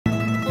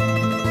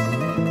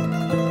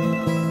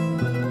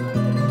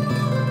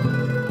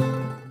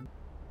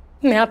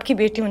मैं आपकी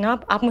बेटी हूँ ना,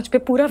 आप मुझ पे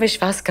पूरा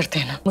विश्वास करते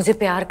हैं ना, मुझे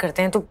प्यार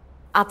करते हैं, तो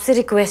आपसे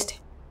रिक्वेस्ट है,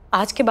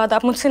 आज के बाद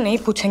आप मुझसे नहीं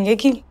पूछेंगे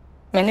कि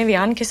मैंने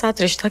वियान के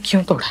साथ रिश्ता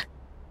क्यों तोड़ा।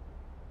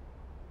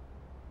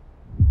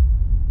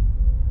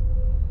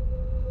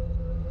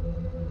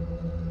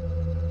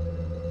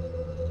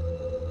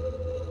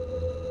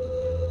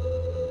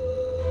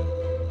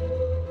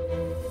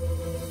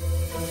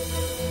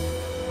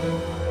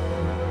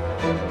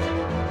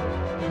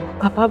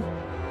 पापा,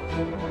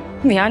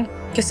 वियान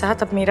के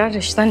साथ अब मेरा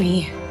रिश्ता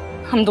नहीं है,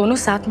 हम दोनों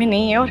साथ में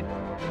नहीं है,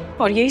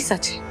 और यही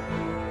सच है,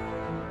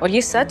 और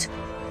ये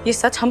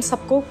सच हम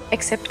सबको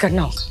एक्सेप्ट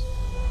करना होगा।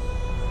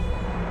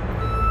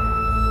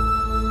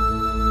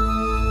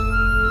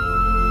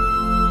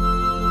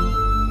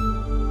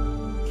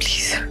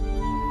 प्लीज।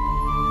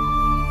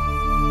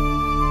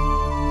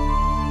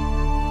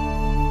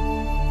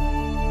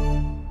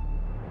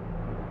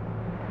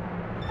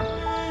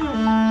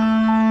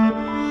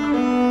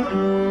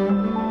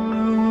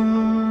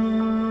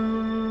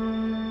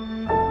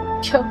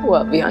 क्या हुआ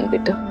वियान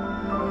बेटा?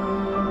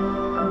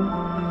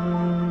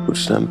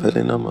 कुछ टाइम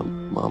पहले ना माँ,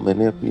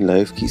 मैंने अपनी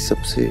लाइफ की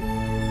सबसे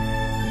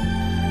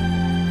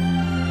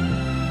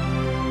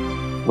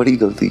बड़ी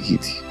गलती की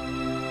थी।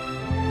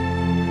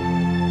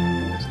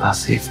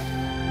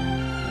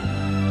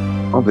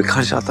 और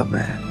बिखर जाता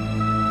मैं,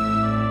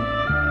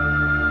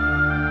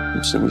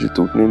 उसने मुझे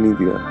टूटने नहीं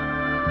दिया।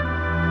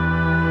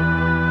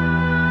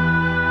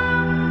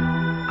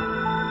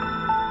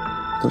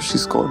 तो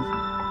she's gone।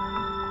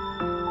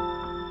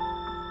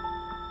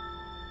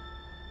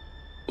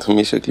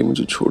 हमेशा के लिए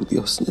मुझे छोड़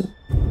दिया उसने।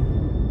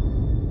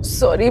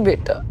 सॉरी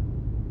बेटा,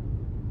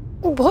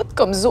 मैं बहुत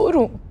कमजोर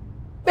हूं,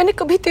 मैंने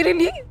कभी तेरे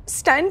लिए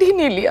स्टैंड ही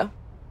नहीं लिया।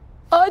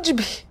 आज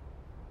भी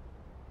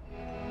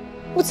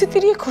मुझसे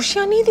तेरी ये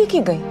खुशियां नहीं देखी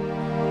गई।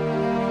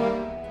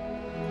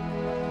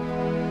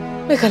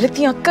 मैं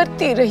गलतियां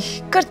करती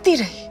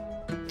रही,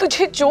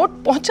 तुझे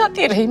चोट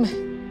पहुंचाती रही मैं,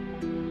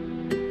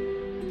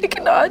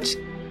 लेकिन आज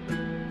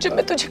जब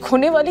मैं तुझे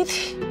खोने वाली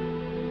थी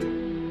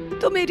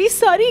तो मेरी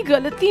सारी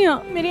गलतियां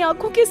मेरी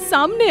आंखों के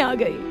सामने आ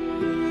गई।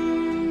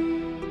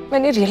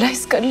 मैंने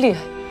रियलाइज कर लिया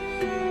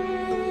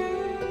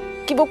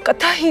कि वो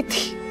कथा ही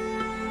थी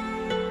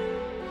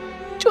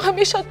जो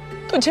हमेशा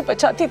तुझे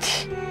बचाती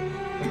थी,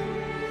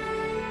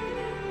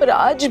 और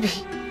आज भी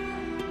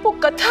वो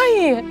कथा ही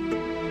है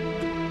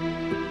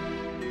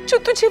जो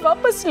तुझे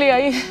वापस ले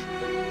आई है।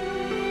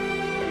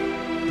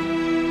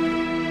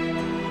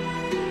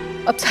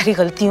 अब सारी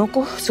गलतियों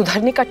को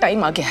सुधारने का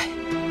टाइम आ गया है।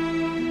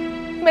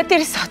 मैं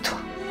तेरे साथ हूं,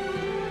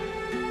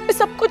 मैं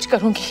सब कुछ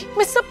करूंगी,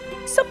 मैं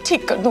सब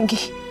ठीक कर दूंगी।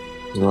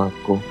 जो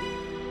आपको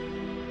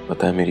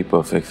पता है मेरी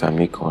परफेक्ट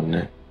फैमिली कौन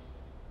है?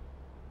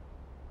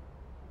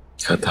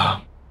 कथा,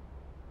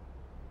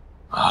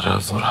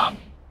 आरव और आप।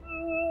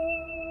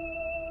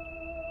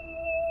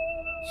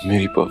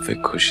 मेरी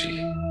परफेक्ट खुशी।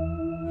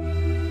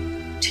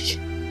 ठीक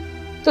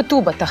है, तो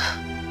तू बता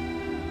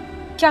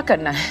क्या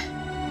करना है?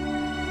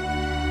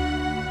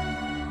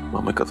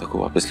 मैं कथा को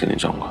वापस लेने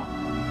जाऊंगा।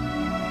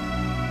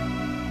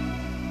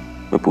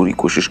 मैं पूरी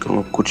कोशिश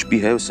करूंगा, कुछ भी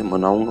है उसे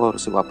मनाऊंगा और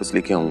उसे वापस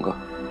लेके आऊंगा।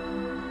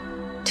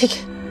 ठीक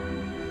है,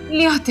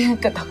 ले आते हैं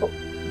कथा को।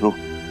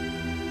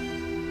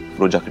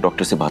 रो जाके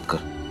डॉक्टर से बात कर,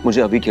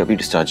 मुझे अभी की अभी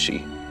डिस्चार्ज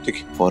चाहिए। ठीक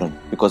है, फौरन,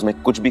 बिकॉज मैं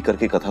कुछ भी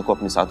करके कथा को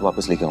अपने साथ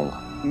वापस लेके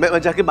आऊंगा। मैं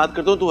जाके बात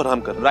करता हूँ, तू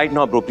आराम कर। Right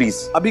now bro, please.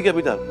 अभी के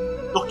अभी जा।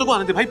 डॉक्टर को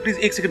आने दे भाई, प्लीज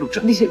 1 सेकंड रुक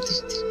जा।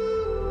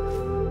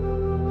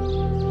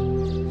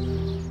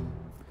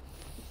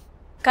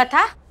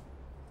 कथा,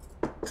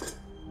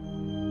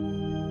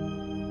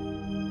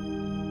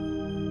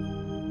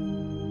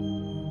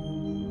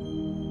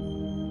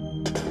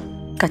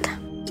 कथा,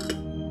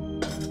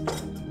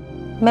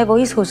 मैं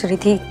वही सोच रही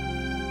थी,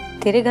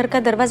 तेरे घर का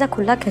दरवाजा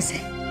खुला कैसे?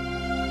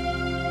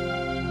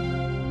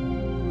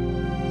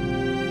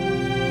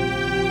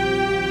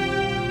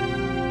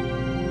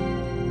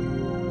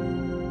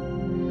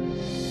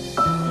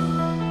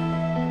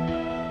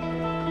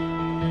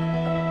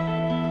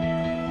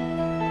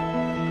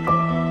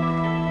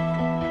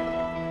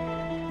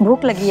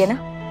 भूख लगी है ना?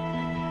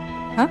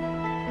 हाँ,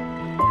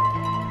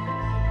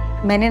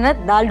 मैंने ना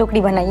दाल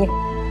ढोकली बनाई है,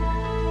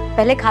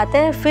 पहले खाते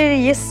हैं फिर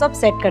ये सब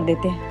सेट कर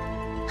देते हैं,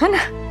 है ना?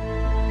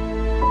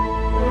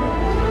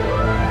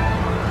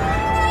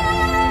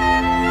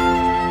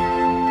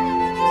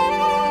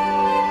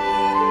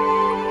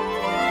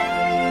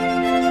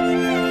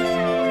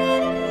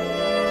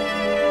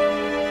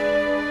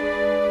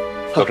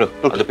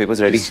 Doctor, papers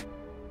ready.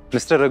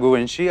 Mister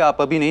Raghuvanshi,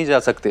 आप अभी नहीं जा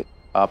सकते,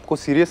 आपको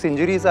सीरियस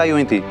इंजरीज आई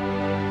हुई थी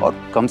और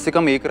कम से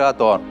कम 1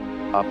 रात और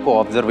आपको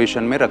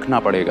ऑब्जर्वेशन में रखना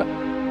पड़ेगा।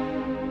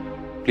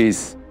 Please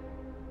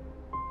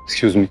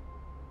excuse me.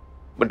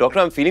 But doctor,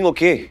 I am feeling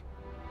okay.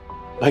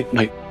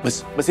 भाई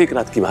बस 1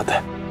 रात की बात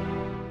है।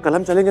 कल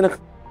हम चलेंगे ना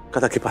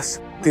कथा के पास,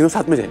 तीनों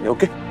साथ में जाएंगे।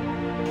 ओके?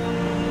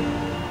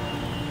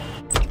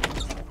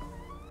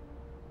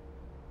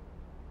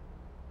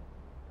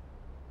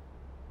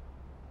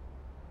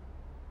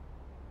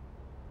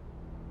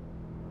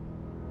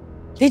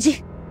 तेजी,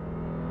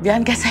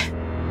 वियान कैसा है?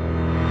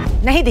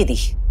 नहीं दीदी,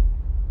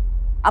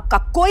 आपका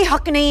कोई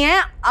हक नहीं है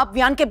आप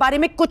वियान के बारे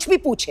में कुछ भी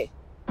पूछे।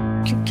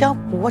 क्या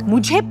हुआ?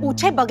 मुझे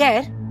पूछे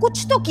बगैर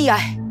कुछ तो किया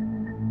है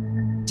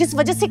जिस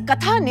वजह से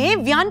कथा ने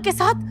वियान के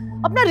साथ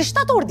अपना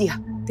रिश्ता तोड़ दिया।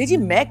 तेजी,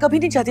 मैं कभी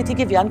नहीं चाहती थी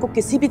कि वियान को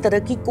किसी भी तरह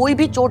की कोई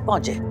भी चोट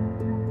पहुंचे।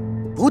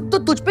 भूत तो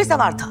तुझ पे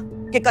सवार था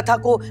कि कथा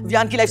को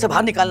वियान की लाइफ से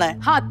बाहर निकालना है।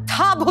 हाँ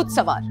था भूत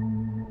सवार,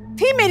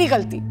 थी मेरी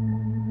गलती,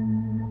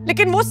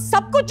 लेकिन वो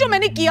सब कुछ जो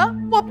मैंने किया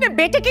वो अपने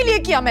बेटे के लिए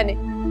किया मैंने।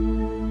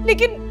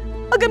 लेकिन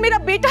अगर मेरा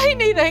बेटा ही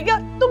नहीं रहेगा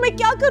तो मैं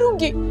क्या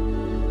करूंगी?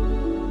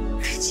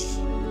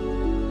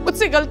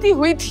 मुझसे गलती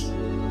हुई थी,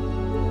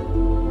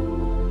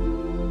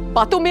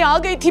 बातों में आ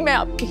गई थी मैं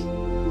आपकी।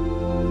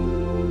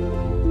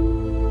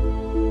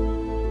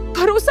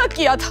 भरोसा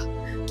किया था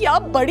कि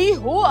आप बड़ी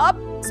हो, आप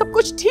सब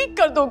कुछ ठीक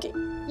कर दोगी,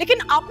 लेकिन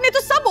आपने तो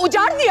सब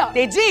उजाड़ दिया।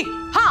 तेजी,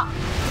 हाँ,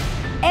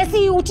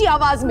 ऐसी ऊंची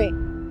आवाज में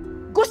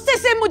गुस्से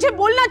से मुझे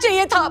बोलना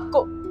चाहिए था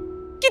आपको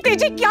कि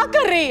तेजी क्या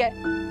कर रही है,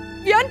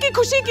 वियान की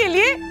खुशी के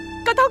लिए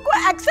कथा को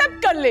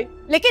एक्सेप्ट कर ले,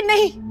 लेकिन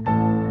नहीं,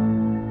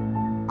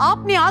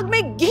 आपने आग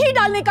में घी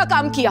डालने का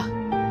काम किया।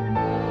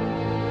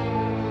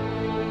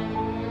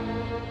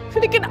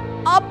 लेकिन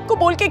आपको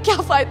बोल के क्या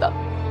फायदा?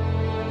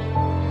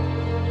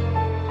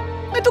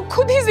 मैं तो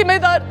खुद ही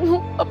जिम्मेदार हूं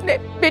अपने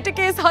बेटे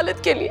के इस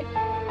हालत के लिए।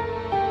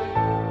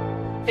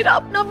 मेरा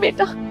अपना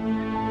बेटा,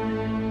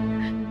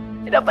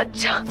 मेरा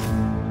बच्चा।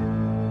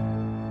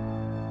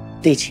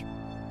 तेजी,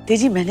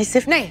 तेजी, मैंने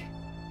सिर्फ नहीं,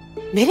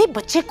 मेरे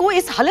बच्चे को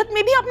इस हालत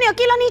में भी आपने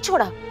अकेला नहीं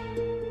छोड़ा।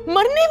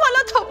 मरने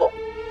वाला था वो,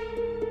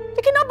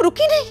 लेकिन आप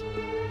रुकी नहीं।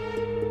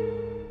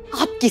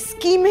 आपकी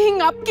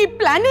स्कीमिंग, आपकी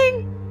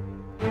प्लानिंग,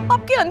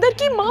 आपके अंदर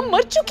की मां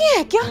मर चुकी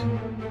है क्या?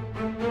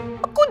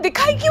 आपको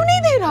दिखाई क्यों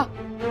नहीं दे रहा?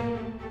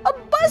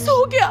 अब बस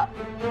हो गया।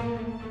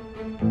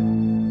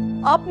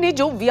 आपने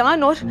जो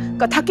वियान और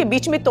कथा के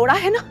बीच में तोड़ा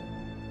है ना,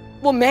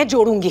 वो मैं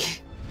जोड़ूंगी।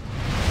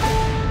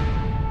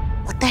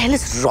 What the hell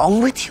is wrong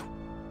with you?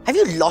 Have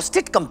you lost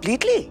it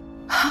completely?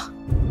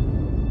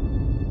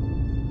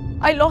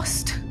 I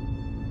lost.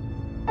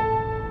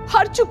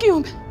 हार चुकी हूं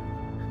मैं,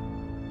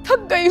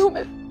 थक गई हूं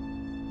मैं।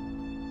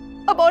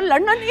 अब और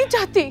लड़ना नहीं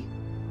चाहती,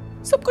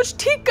 सब कुछ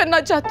ठीक करना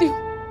चाहती हूँ,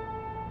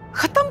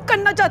 खत्म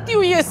करना चाहती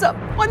हूँ ये सब,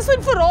 once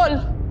and for all।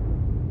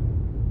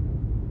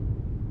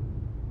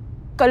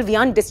 कल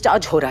वियान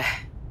डिस्चार्ज हो रहा है,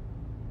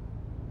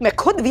 मैं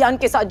खुद वियान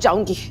के साथ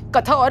जाऊंगी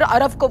कथा और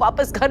आरव को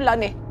वापस घर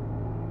लाने।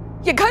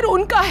 ये घर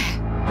उनका है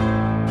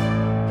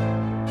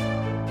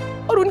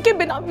और उनके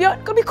बिना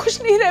वियान कभी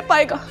खुश नहीं रह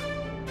पाएगा।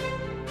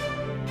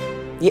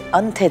 ये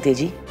अंत है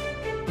तेजी,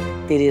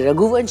 तेरे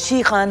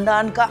रघुवंशी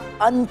खानदान का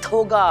अंत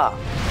होगा।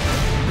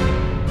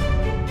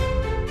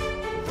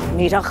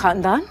 मेरा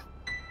खानदान,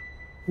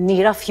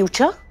 मेरा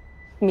फ्यूचर,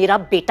 मेरा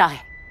बेटा है।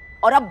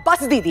 और अब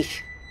बस दीदी,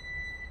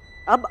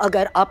 अब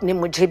अगर आपने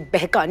मुझे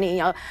बहकाने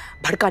या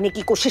भड़काने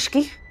की कोशिश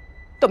की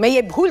तो मैं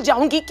ये भूल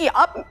जाऊंगी कि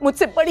आप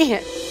मुझसे बड़ी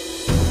हैं।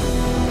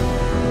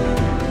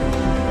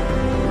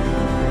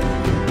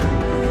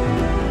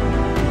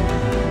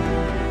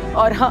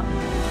 और हाँ,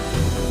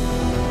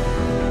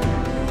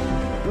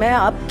 मैं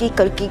आपकी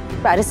कल की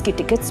पेरिस की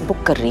टिकट्स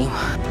बुक कर रही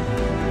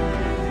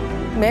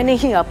हूँ। मैंने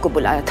ही आपको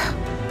बुलाया था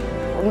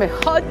और मैं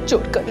हाथ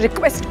जोड़कर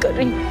रिक्वेस्ट कर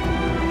रही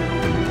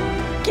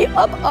हूँ कि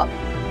अब आप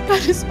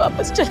पेरिस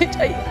वापस चले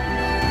जाइए।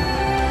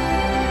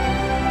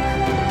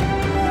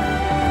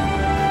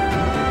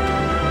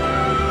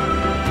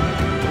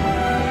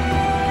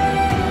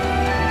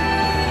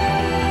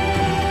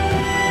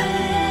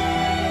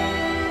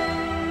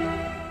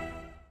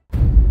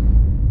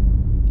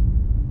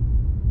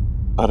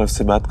 आरव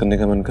से बात करने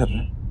का मन कर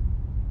रहा है।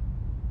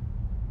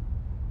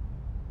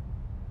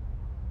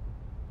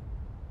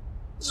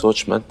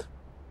 सोच मत,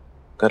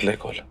 कर ले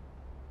कॉल।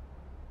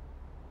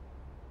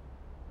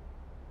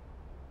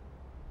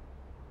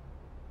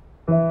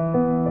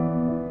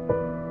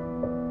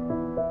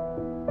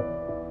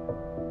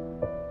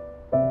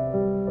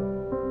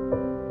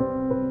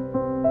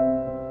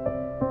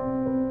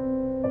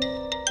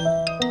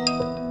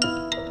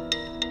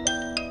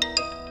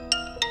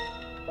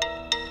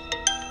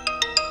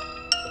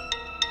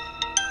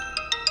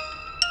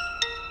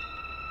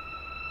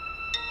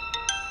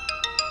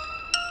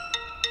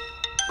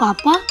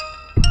 पापा,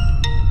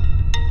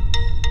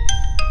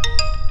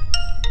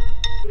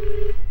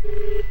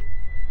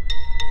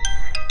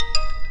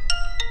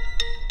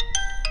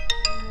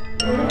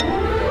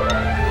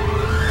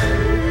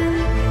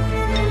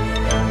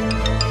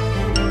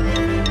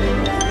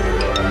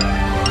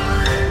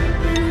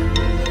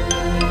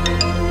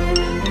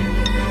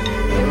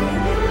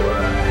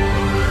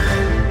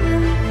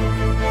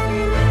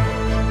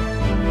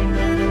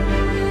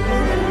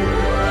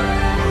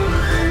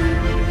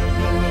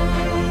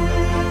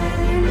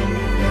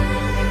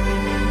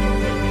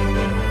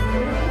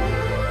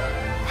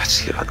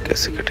 ये बात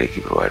कैसे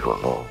कटेगी bro, I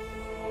don't know.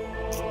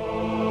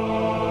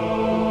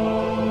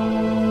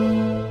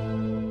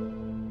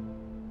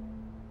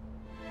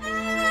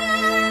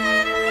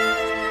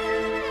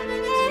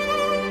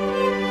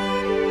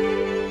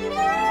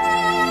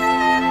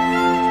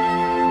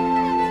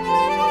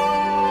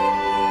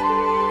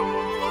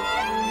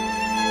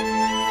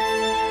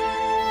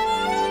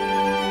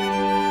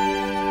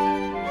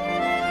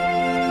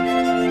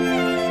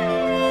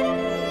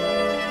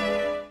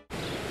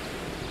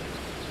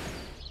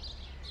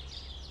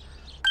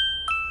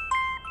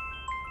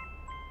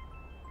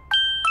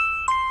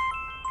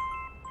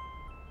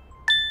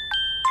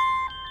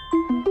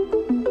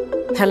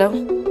 Hello,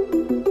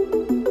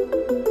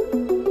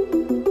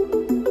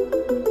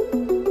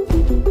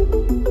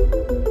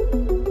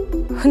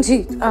 जी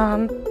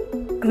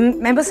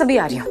मैं बस अभी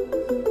आ रही हूँ।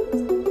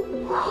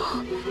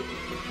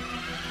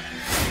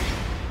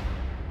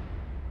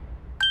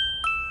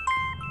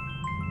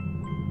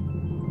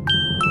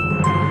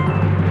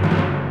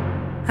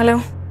 हेलो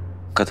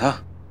कथा,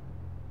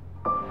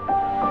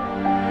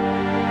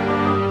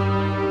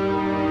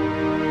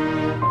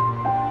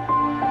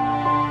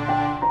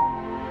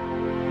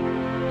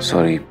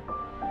 सॉरी,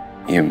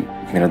 ये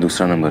मेरा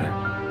दूसरा नंबर है।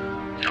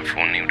 आप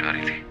फोन नहीं उठा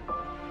रही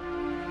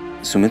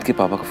थी। सुमित के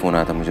पापा का फोन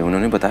आया था मुझे,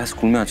 उन्होंने बताया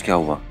स्कूल में आज क्या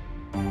हुआ।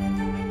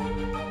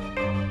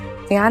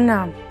 वियान,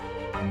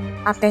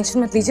 आप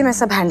टेंशन मत लीजिए, मैं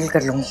सब हैंडल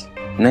कर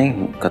लूंगी।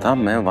 नहीं कथा,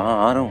 मैं वहां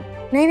आ रहा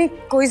हूँ। नहीं नहीं,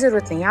 कोई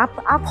जरूरत नहीं,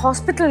 आप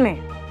हॉस्पिटल में,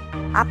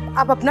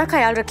 आप अपना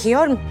ख्याल रखिए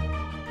और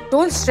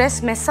डोंट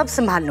स्ट्रेस, मैं सब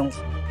संभाल लूंगी।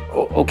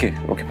 Okay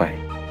okay, bye.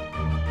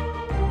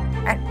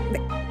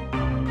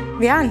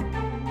 Viaan,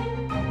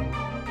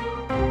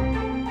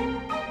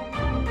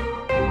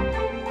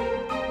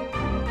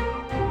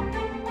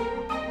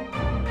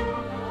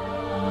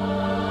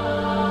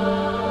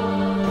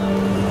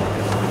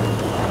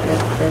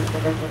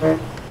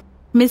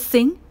 miss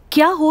Singh,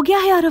 क्या हो गया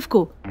है आरव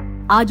को?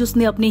 आज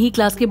उसने अपने ही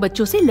क्लास के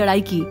बच्चों से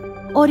लड़ाई की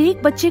और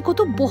एक बच्चे को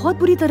तो बहुत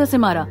बुरी तरह से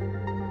मारा।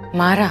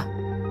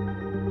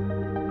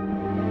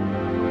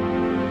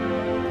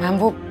 मैम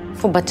वो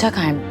बच्चा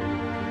कहाँ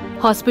है?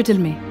 हॉस्पिटल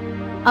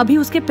में। अभी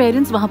उसके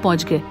पेरेंट्स वहां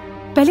पहुंच गए।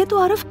 पहले तो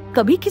आरव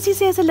कभी किसी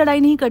से ऐसे लड़ाई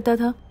नहीं करता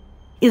था।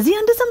 Is he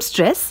under some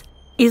stress?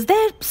 Is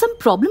there some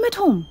problem at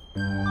home?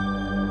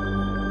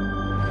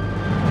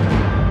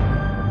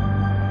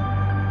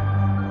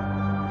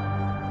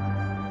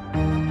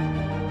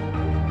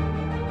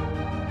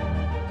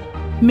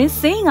 Miss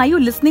Singh, are you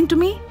listening to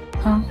me?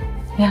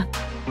 Yeah.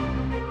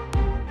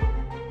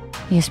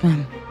 Yes,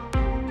 ma'am.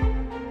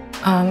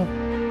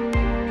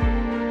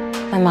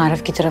 Ma'am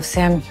Aarav की तरफ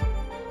से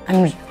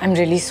I'm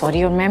really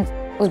sorry, और मैं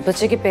उस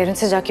बच्चे के पेरेंट्स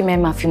से जाके मैं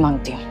माफी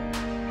मांगती हूँ।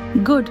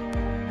 Good.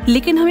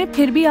 लेकिन हमें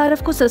फिर भी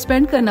आरव को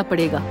सस्पेंड करना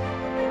पड़ेगा।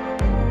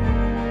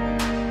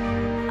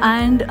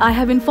 And I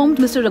have informed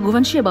Mr.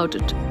 Raghuvanshi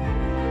about it.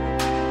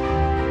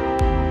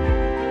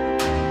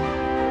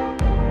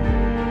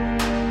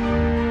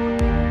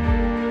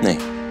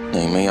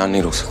 नहीं, मैं यहाँ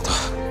नहीं रुक सकता।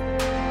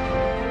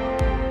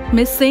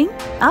 मिस सिंह,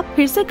 आप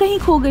फिर से कहीं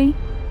खो गई।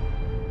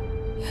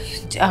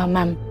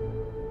 मैम,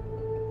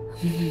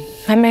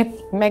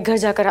 मैं घर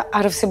जाकर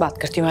आरव से बात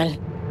करती हूँ।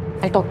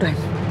 I'll talk to him.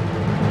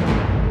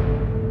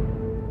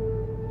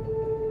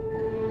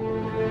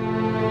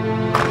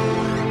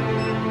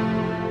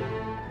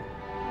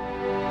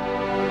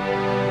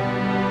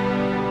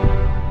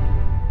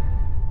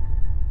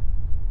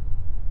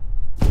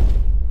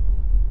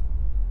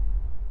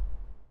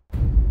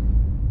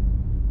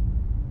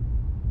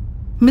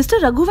 Mister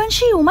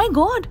Raghuvanshi, oh my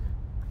God,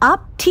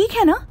 आप ठीक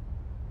है ना?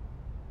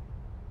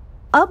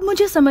 अब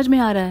मुझे समझ में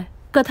आ रहा है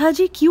कथा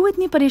जी क्यों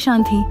इतनी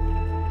परेशान थी।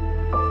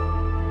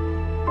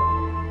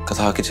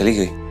 कथा आके चली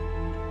गई।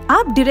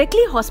 आप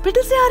डायरेक्टली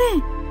हॉस्पिटल से आ रहे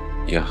हैं?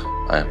 Yeah,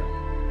 I am.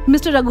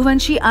 Mister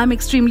Raghuvanshi, I am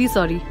extremely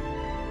sorry.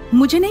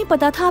 मुझे नहीं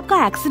पता था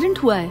आपका एक्सीडेंट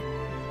हुआ है।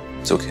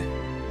 It's okay.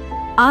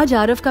 आज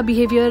आरव का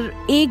बिहेवियर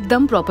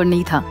एकदम प्रॉपर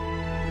नहीं था।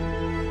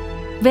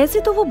 वैसे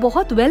तो वो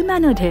बहुत वेल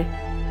मैनर्ड है,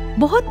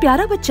 बहुत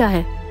प्यारा बच्चा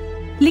है,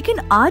 लेकिन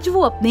आज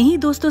वो अपने ही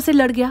दोस्तों से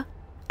लड़ गया।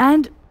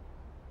 एंड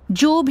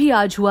जो भी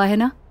आज हुआ है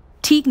ना,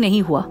 ठीक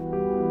नहीं हुआ।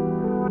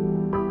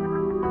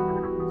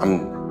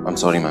 I'm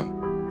sorry, ma'am.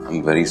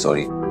 I'm very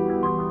sorry.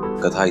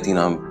 कथा आई थी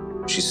ना,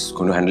 she's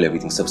going to handle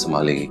everything, सब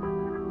संभालेगी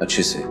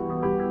अच्छे से।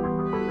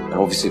 And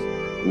obviously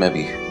मैं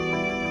भी,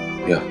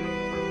 yeah,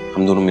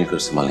 हम दोनों मिलकर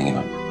संभालेंगे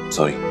मैम।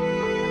 Sorry.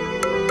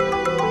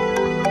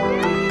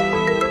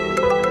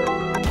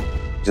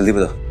 जल्दी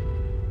बता।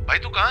 भाई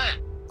तू कहाँ है?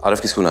 आरव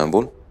की स्कूल आया,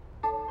 बोल।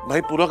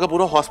 भाई पूरा का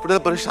पूरा हॉस्पिटल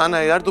परेशान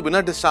है यार। तू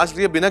बिना डिस्चार्ज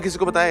लिए, बिना किसी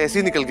को बताया ऐसे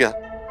ही निकल गया।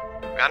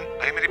 वियान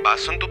भाई मेरी बात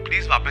सुन, तो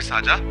प्लीज वापस आ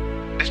जा।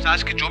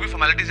 डिस्चार्ज की जो भी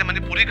फॉर्मेलिटीज है मैंने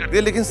पूरी कर दी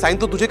है, लेकिन साइन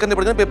तो तुझे करने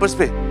पड़ेंगे पेपर्स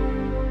पे।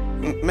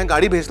 मैं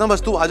गाड़ी भेजना,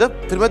 बस तू आ जा,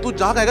 फिर मैं तू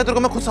जहाँ कहेगा तेरे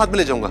को मैं खुद साथ में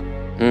ले जाऊंगा।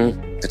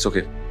 इट्स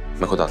ओके,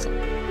 मैं खुद आता हूँ।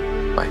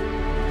 Bye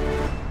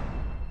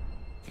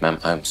ma'am,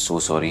 I am so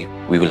sorry,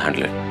 we will handle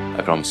it,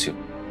 I promise you.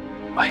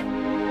 Bye.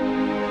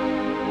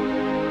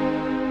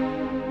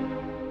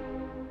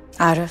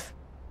 Aarav,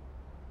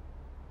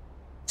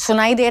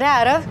 सुनाई दे रहा है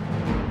आरव?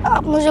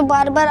 आप मुझे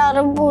बार बार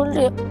आरव बोल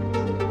रहे हो,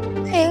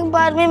 एक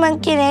बार भी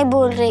मंकी नहीं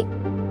बोल रही।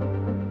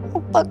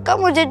 पक्का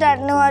मुझे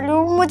डांटने वाली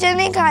हूँ, मुझे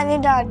नहीं खानी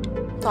डांट।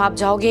 तो आप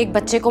जाओगे, एक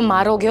बच्चे को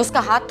मारोगे, उसका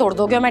हाथ तोड़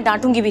दोगे और मैं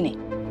डांटूंगी भी नहीं।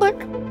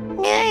 बट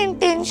मेरा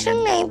इंटेंशन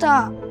नहीं था।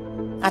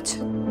 अच्छा,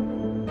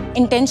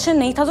 इंटेंशन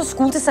नहीं था तो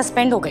स्कूल से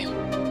सस्पेंड हो गए।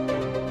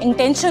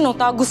 इंटेंशन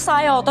होता, गुस्सा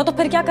आया होता तो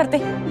फिर क्या करते?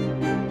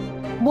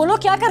 बोलो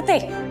क्या करते?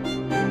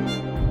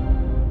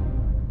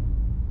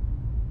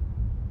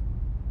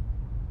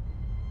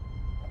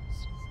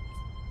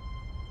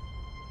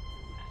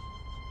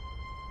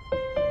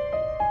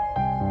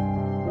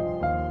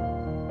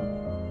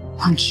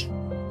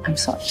 I'm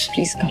sorry.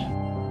 Please come.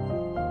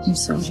 I'm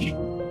sorry.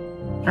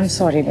 I'm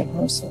sorry, baby.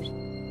 I'm sorry.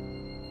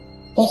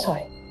 I'm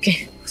sorry. Okay,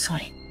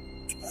 sorry.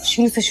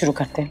 शुरू से शुरू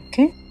करते हैं,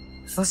 okay?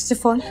 First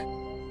of all,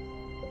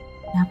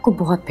 मैं आपको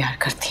बहुत प्यार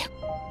करती हूँ।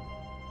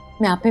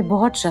 मैं आप पे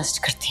बहुत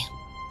ट्रस्ट करती हूँ।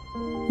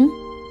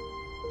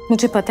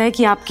 मुझे पता है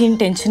कि आपकी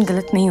इंटेंशन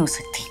गलत नहीं हो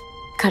सकती,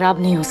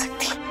 खराब नहीं हो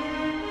सकती।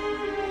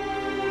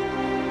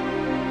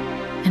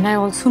 And I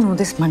also know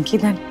this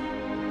monkey that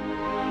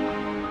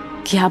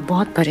कि आप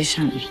बहुत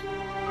परेशान हैं।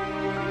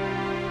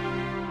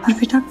 पर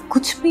बेटा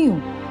कुछ भी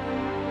हो,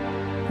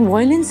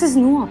 Violence is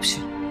no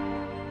option.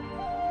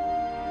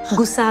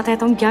 गुस्सा आता है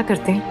तो हम क्या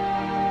करते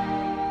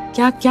हैं?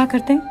 क्या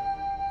करते हैं?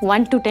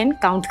 1 to 10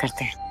 काउंट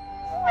करते हैं।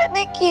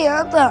 मैंने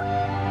किया था।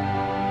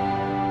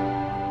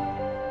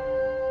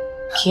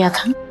 किया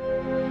था?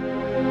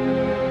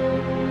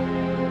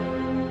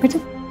 बेटा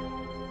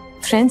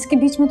फ्रेंड्स के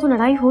बीच में तो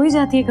लड़ाई हो ही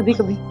जाती है कभी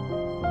कभी।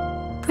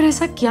 पर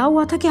ऐसा क्या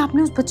हुआ था कि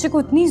आपने उस बच्चे को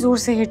इतनी जोर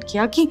से हिट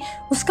किया कि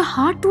उसका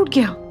हाथ टूट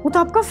गया? वो तो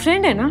आपका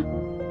फ्रेंड है ना?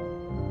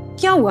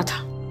 क्या हुआ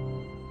था?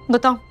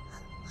 बताओ।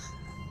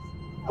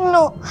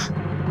 नो।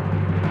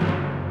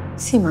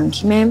 सी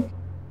मंकी, मैं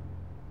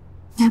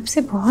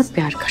आपसे बहुत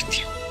प्यार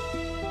करती हूँ,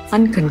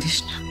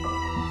 अनकंडीशनल।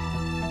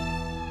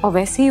 और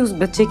वैसे ही उस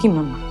बच्चे की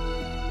मम्मा,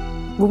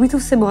 वो भी तो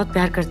उससे बहुत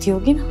प्यार करती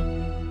होगी ना,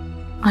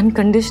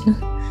 अनकंडीशनल।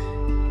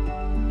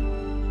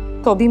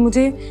 तो अभी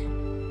मुझे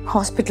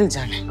हॉस्पिटल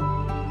जाना है,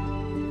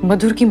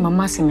 मधुर की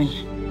मम्मा से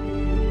मिलने।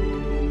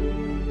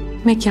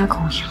 मैं क्या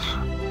कहूँगी?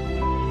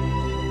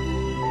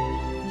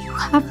 You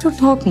have to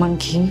talk,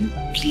 monkey,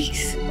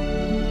 please.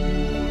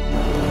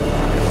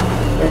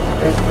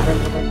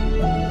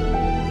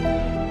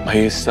 भाई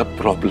ये सब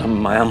प्रॉब्लम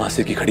माया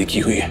मासी की खड़ी की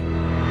हुई है।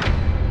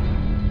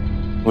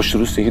 वो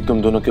शुरू से ही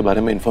तुम दोनों के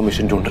बारे में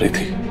इंफॉर्मेशन ढूंढ रही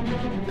थी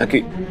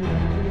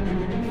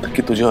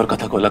ताकि तुझे और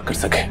कथा को अलग कर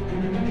सके।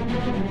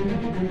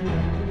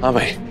 हाँ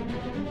भाई,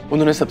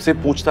 उन्होंने सबसे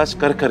पूछताछ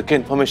कर करके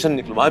इंफॉर्मेशन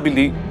निकलवा भी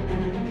ली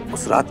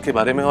उस रात के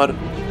बारे में और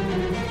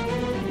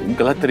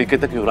गलत तरीके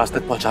तक युवराज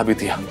तक पहुंचा भी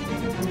दिया।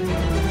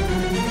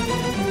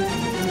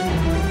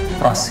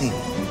 मासी,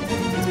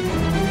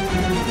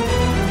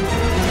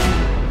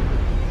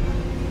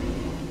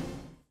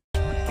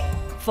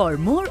 For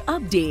more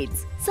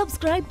updates,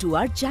 subscribe to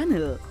our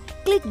channel,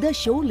 click the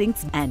show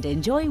links and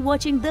enjoy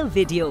watching the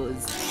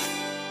videos.